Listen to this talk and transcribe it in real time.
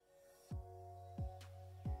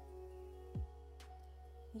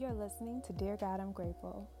You're listening to Dear God, I'm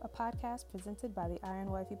Grateful, a podcast presented by the Iron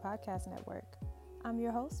Wifey Podcast Network. I'm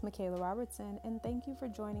your host, Michaela Robertson, and thank you for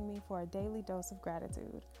joining me for a daily dose of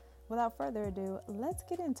gratitude. Without further ado, let's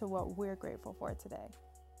get into what we're grateful for today.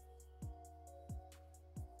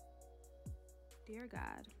 Dear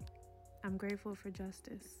God, I'm grateful for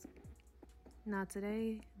justice. Now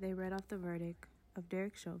today, they read off the verdict of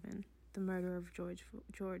Derek Chauvin, the murderer of George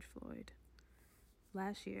Floyd.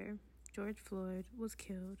 Last year, George Floyd was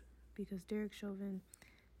killed because Derek Chauvin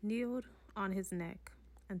kneeled on his neck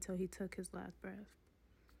until he took his last breath.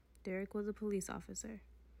 Derek was a police officer,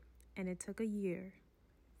 and it took a year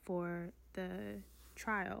for the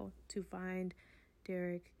trial to find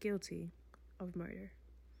Derek guilty of murder.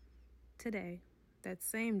 Today, that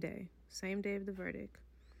same day of the verdict,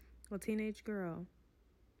 a teenage girl,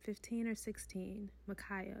 15 or 16,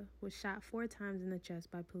 Micaiah, was shot 4 times in the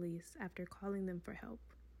chest by police after calling them for help.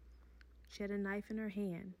 She had a knife in her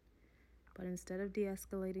hand, but instead of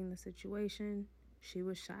de-escalating the situation, she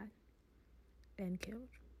was shot and killed.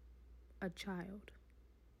 A child.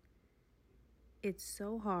 It's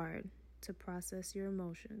so hard to process your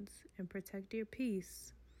emotions and protect your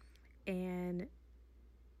peace and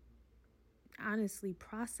honestly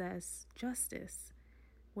process justice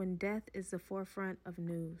when death is the forefront of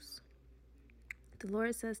news. The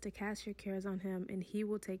Lord says to cast your cares on him and he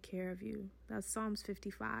will take care of you. That's Psalms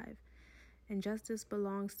 55. And justice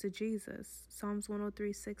belongs to Jesus. Psalms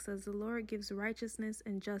 103:6 says, the Lord gives righteousness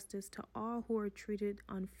and justice to all who are treated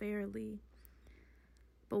unfairly.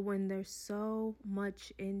 But when there's so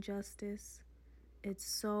much injustice, it's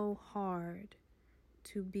so hard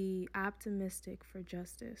to be optimistic for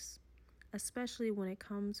justice, especially when it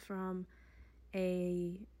comes from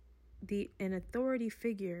an authority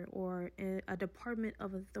figure or a department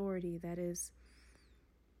of authority that is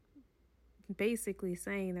basically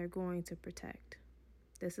saying they're going to protect.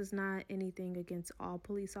 This is not anything against all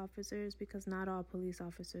police officers because not all police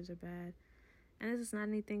officers are bad. And this is not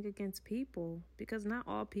anything against people because not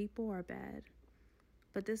all people are bad.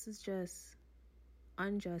 But this is just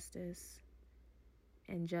injustice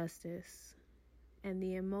and justice and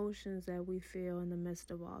the emotions that we feel in the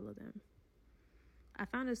midst of all of them. I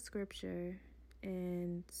found a scripture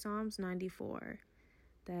in Psalms 94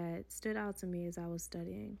 that stood out to me as I was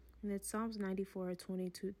studying. And it's Psalms 94,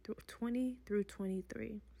 20 through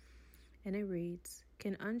 23. And it reads,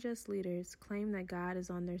 can unjust leaders claim that God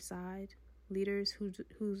is on their side? Leaders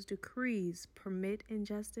whose decrees permit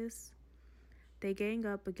injustice? They gang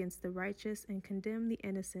up against the righteous and condemn the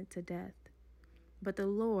innocent to death. But the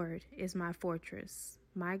Lord is my fortress.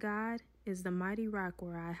 My God is the mighty rock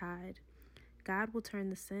where I hide. God will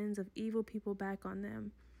turn the sins of evil people back on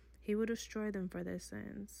them. He will destroy them for their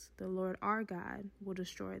sins. The Lord our God will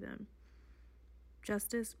destroy them.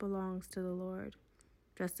 Justice belongs to the Lord.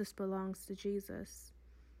 Justice belongs to Jesus.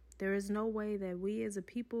 There is no way that we as a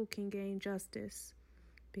people can gain justice,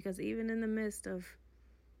 because even in the midst of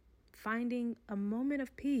finding a moment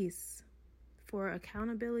of peace for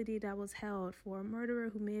accountability that was held for a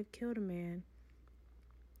murderer who may have killed a man,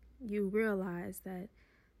 you realize that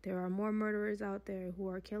there are more murderers out there who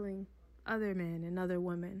are killing other men and other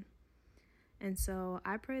women. And so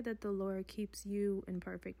I pray that the Lord keeps you in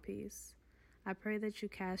perfect peace. I pray that you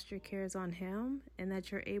cast your cares on him and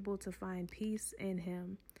that you're able to find peace in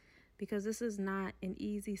him, because this is not an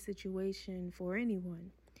easy situation for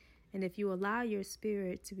anyone. And if you allow your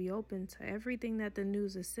spirit to be open to everything that the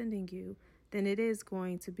news is sending you, then it is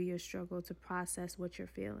going to be a struggle to process what you're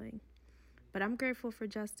feeling. But I'm grateful for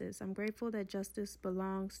justice. I'm grateful that justice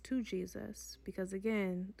belongs to Jesus, because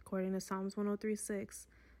again, according to Psalms 103:6,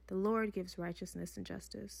 the Lord gives righteousness and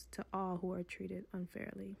justice to all who are treated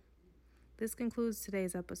unfairly. This concludes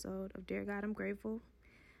today's episode of Dear God, I'm Grateful.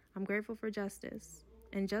 I'm grateful for justice,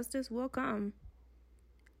 and justice will come.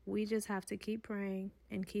 We just have to keep praying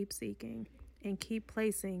and keep seeking and keep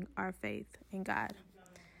placing our faith in God.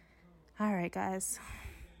 All right, guys.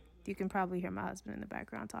 You can probably hear my husband in the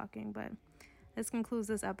background talking, but this concludes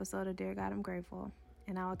this episode of Dear God, I'm Grateful.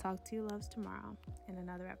 And I will talk to you loves tomorrow in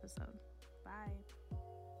another episode. Bye.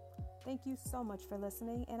 Thank you so much for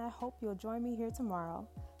listening, and I hope you'll join me here tomorrow.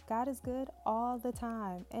 God is good all the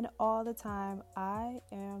time, and all the time I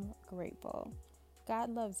am grateful. God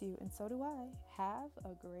loves you, and so do I. Have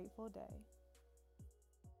a grateful day.